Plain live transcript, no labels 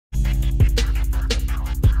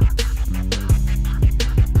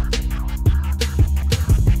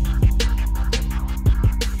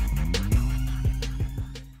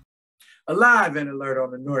Alive and alert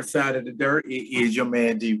on the north side of the dirt. It is your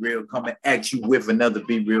man D Real coming at you with another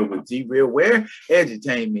Be Real with D Real, where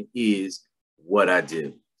edutainment is what I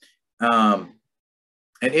do. And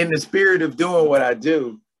in the spirit of doing what I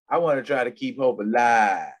do, I want to try to keep hope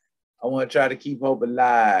alive. I want to try to keep hope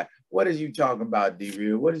alive. What are you talking about, D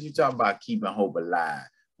Real? What are you talking about keeping hope alive?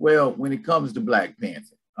 Well, when it comes to Black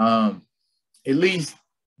Panther, at least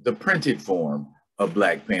the printed form of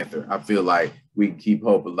Black Panther, I feel like we can keep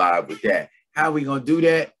hope alive with that. How are we going to do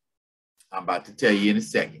that? I'm about to tell you in a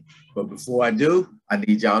second. But before I do, I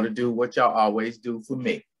need y'all to do what y'all always do for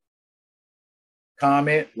me.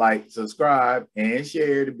 Comment, like, subscribe, and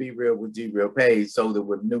share the Be Real with D Real page so that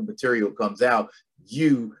when new material comes out,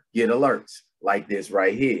 you get alerts like this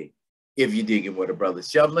right here. If you're digging what a brother's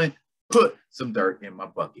shoveling, put some dirt in my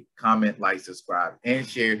bucket. Comment, like, subscribe, and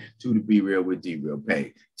share to the Be Real with D Real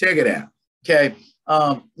page. Check it out. Okay.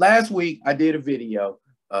 Last week I did a video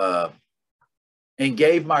and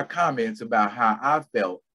gave my comments about how I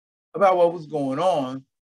felt about what was going on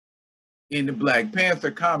in the Black Panther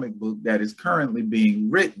comic book that is currently being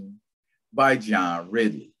written by John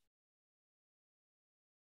Ridley.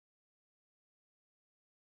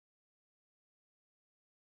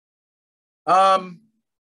 Not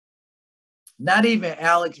even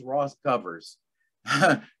Alex Ross covers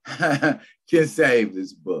can save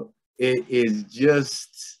this book. It is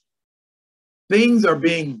just, things are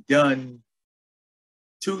being done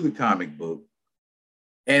to the comic book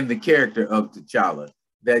and the character of T'Challa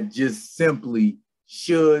that just simply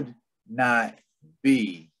should not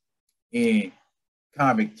be in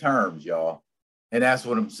comic terms, y'all. And that's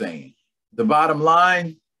what I'm saying. The bottom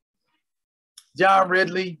line, John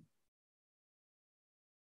Ridley,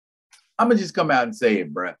 I'm gonna just come out and say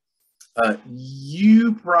it, bruh.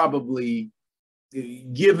 You probably,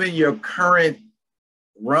 given your current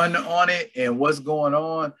run on it and what's going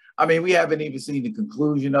on, I mean, we haven't even seen the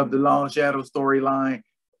conclusion of the Long Shadow storyline.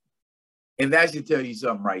 And that should tell you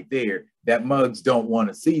something right there, that mugs don't want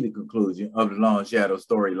to see the conclusion of the Long Shadow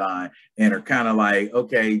storyline and are kind of like,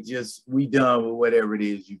 okay, just we done with whatever it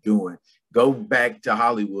is you're doing. Go back to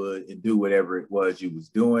Hollywood and do whatever it was you was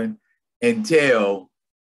doing and tell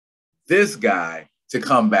this guy to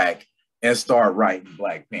come back and start writing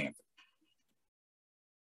Black Panther.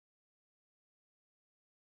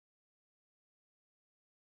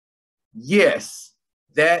 Yes,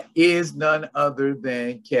 that is none other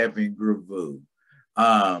than Kevin Grevioux.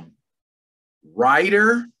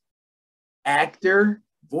 Writer, actor,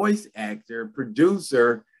 voice actor,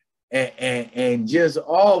 producer, and just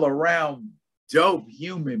all around dope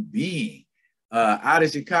human being. Out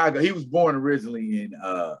of Chicago. He was born originally in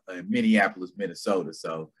Minneapolis, Minnesota.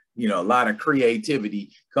 So, you know, a lot of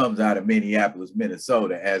creativity comes out of Minneapolis,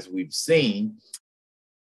 Minnesota, as we've seen.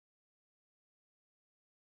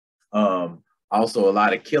 Also, a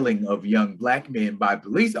lot of killing of young Black men by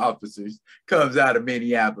police officers comes out of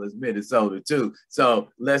Minneapolis, Minnesota, too. So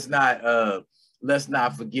let's not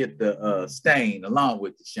forget the stain along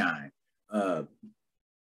with the shine.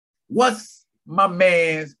 What's my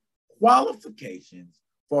man's qualifications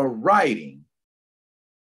for writing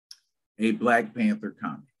a Black Panther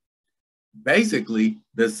comic? Basically,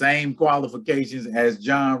 the same qualifications as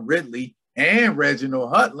John Ridley and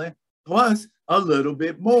Reginald Hudlin, plus a little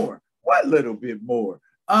bit more. What little bit more?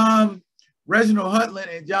 Reginald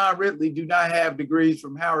Hudlin and John Ridley do not have degrees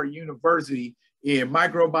from Howard University in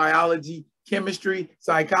microbiology, chemistry,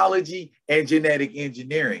 psychology, and genetic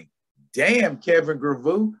engineering. Damn, Kevin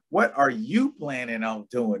Grevioux, what are you planning on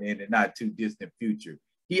doing in the not too distant future?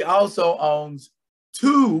 He also owns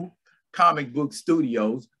 2 comic book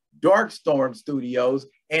studios, Darkstorm Studios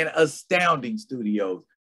and Astounding Studios.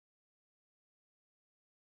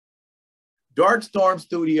 Darkstorm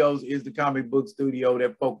Studios is the comic book studio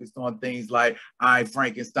that focused on things like I,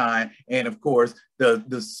 Frankenstein, and of course, the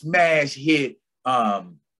smash hit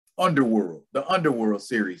Underworld, the Underworld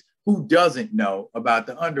series. Who doesn't know about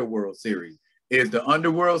the Underworld series? Is the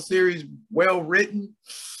Underworld series well written?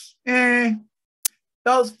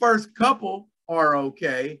 Those first couple are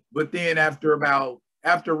okay, but then after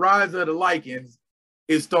Rise of the Lycans,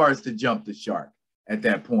 it starts to jump the shark at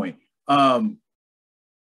that point.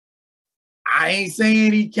 I ain't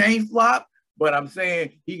saying he can't flop, but I'm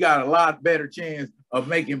saying he got a lot better chance of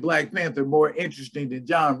making Black Panther more interesting than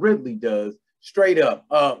John Ridley does. Straight up.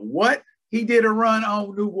 What? He did a run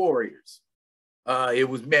on New Warriors. It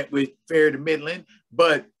was met with fair to middling,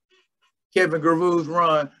 but Kevin Grevioux'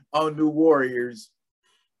 run on New Warriors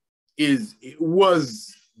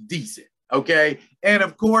was decent, okay? And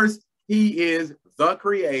of course, he is the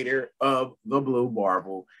creator of the Blue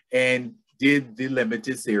Marvel. And did the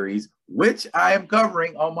limited series, which I am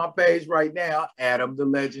covering on my page right now, Adam, the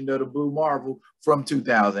Legend of the Blue Marvel from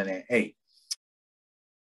 2008.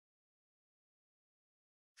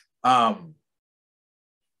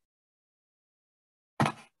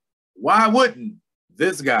 Why wouldn't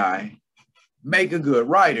this guy make a good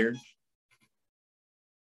writer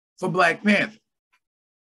for Black Panther?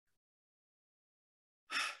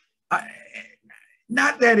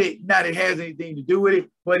 Not that it has anything to do with it,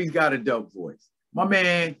 but he's got a dope voice. My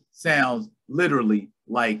man sounds literally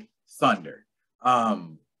like thunder.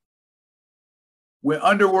 When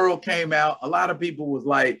Underworld came out, a lot of people was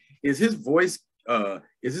like, is his voice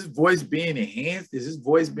being enhanced? Is his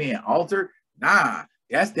voice being altered? Nah,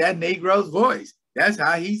 that's that Negro's voice. That's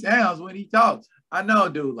how he sounds when he talks. I know a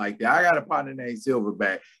dude like that. I got a partner named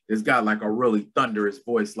Silverback that's got like a really thunderous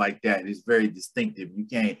voice like that. It's very distinctive.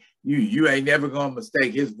 You ain't never gonna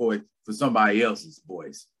mistake his voice for somebody else's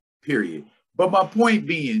voice, period. But my point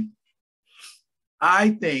being, I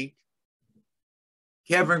think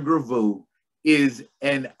Kevin Grevioux is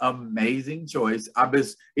an amazing choice.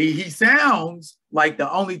 He sounds like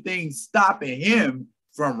the only thing stopping him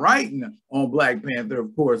from writing on Black Panther,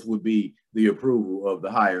 of course, would be the approval of the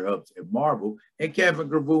higher ups at Marvel and Kevin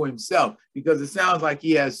Grevioux himself, because it sounds like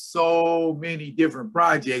he has so many different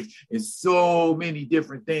projects and so many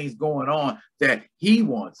different things going on that he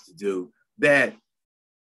wants to do that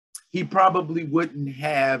he probably wouldn't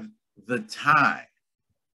have the time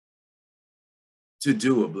to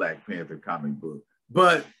do a Black Panther comic book.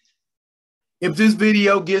 But if this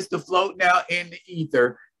video gets to floating out in the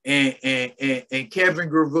ether and Kevin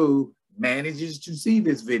Grevioux manages to see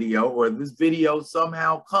this video, or this video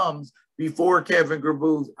somehow comes before Kevin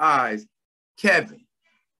Grevoux's eyes, Kevin,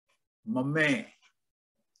 my man,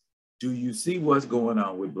 do you see what's going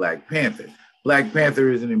on with Black Panther? Black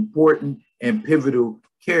Panther is an important and pivotal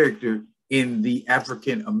character in the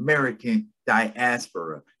African-American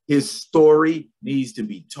diaspora. His story needs to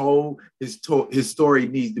be told. His story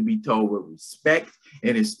needs to be told with respect,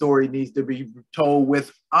 and his story needs to be told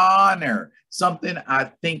with honor. Something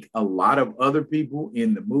I think a lot of other people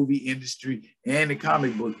in the movie industry and the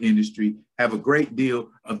comic book industry have a great deal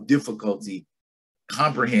of difficulty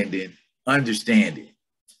comprehending, understanding.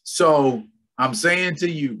 So I'm saying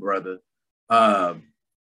to you, brother,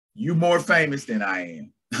 you more famous than I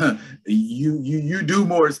am. you do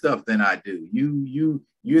more stuff than I do.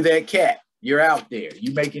 You're that cat. You're out there.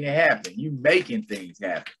 You making it happen. You making things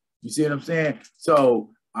happen. You see what I'm saying? So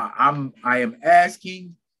I am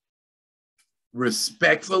asking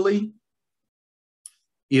respectfully,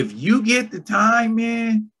 if you get the time,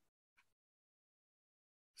 man,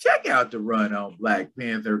 check out the run on Black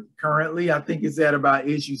Panther. Currently, I think it's at about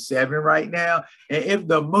issue 7 right now. And if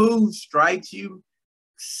the move strikes you,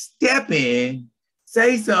 step in.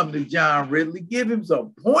 Say something to John Ridley, give him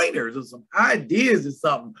some pointers or some ideas or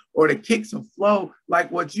something, or to kick some flow like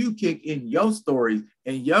what you kick in your stories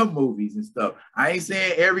and your movies and stuff. I ain't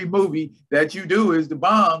saying every movie that you do is the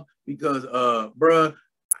bomb, because, bruh,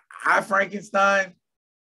 I Frankenstein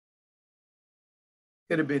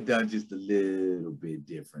could have been done just a little bit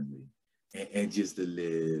differently and just a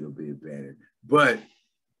little bit better. But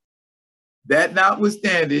that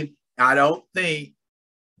notwithstanding, I don't think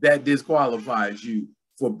that disqualifies you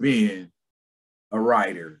for being a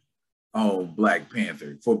writer on Black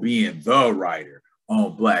Panther, for being the writer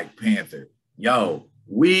on Black Panther. Yo,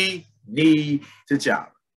 we need to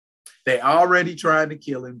chop. They already trying to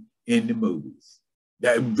kill him in the movies.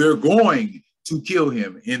 They're going to kill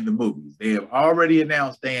him in the movies. They have already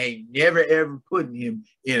announced they ain't never, ever putting him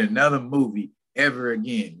in another movie ever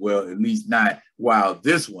again. Well, at least not while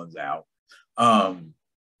this one's out. And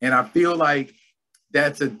I feel like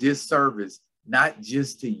that's a disservice, not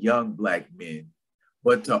just to young Black men,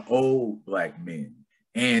 but to old Black men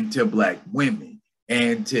and to Black women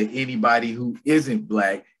and to anybody who isn't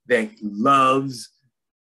Black that loves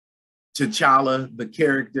T'Challa, the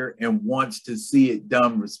character, and wants to see it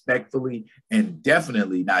done respectfully and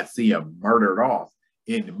definitely not see him murdered off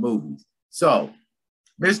in the movies. So,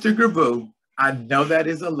 Mr. Grevioux, I know that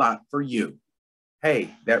is a lot for you.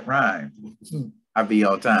 Hey, that rhymed. I'll be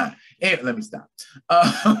on time. And let me stop.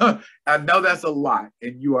 I know that's a lot,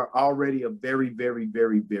 and you are already a very, very,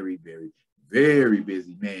 very, very, very, very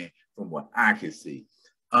busy man from what I can see.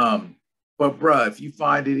 But bruh, if you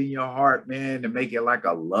find it in your heart, man, to make it like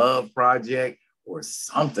a love project or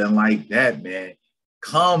something like that, man,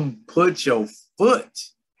 come put your foot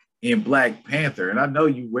in Black Panther. And I know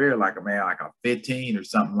you wear like a 15 or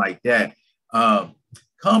something like that.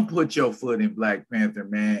 Come put your foot in Black Panther,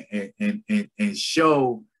 man, and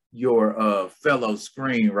show your fellow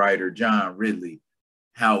screenwriter, John Ridley,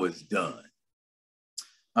 how it's done.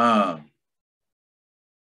 Oh,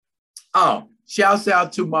 shouts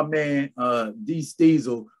out to my man D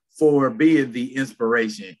Steezel for being the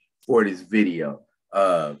inspiration for this video.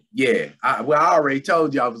 Yeah, I already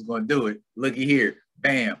told you I was gonna do it. Looky here,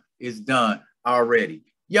 bam, it's done already.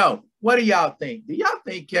 Yo, what do y'all think? Do y'all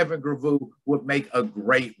think Kevin Grevioux would make a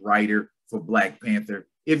great writer for Black Panther?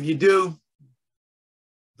 If you do,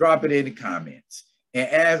 drop it in the comments. And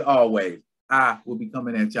as always, I will be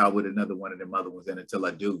coming at y'all with another one of them other ones. And until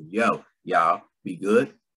I do, yo, y'all be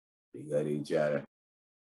good. Be good to each other.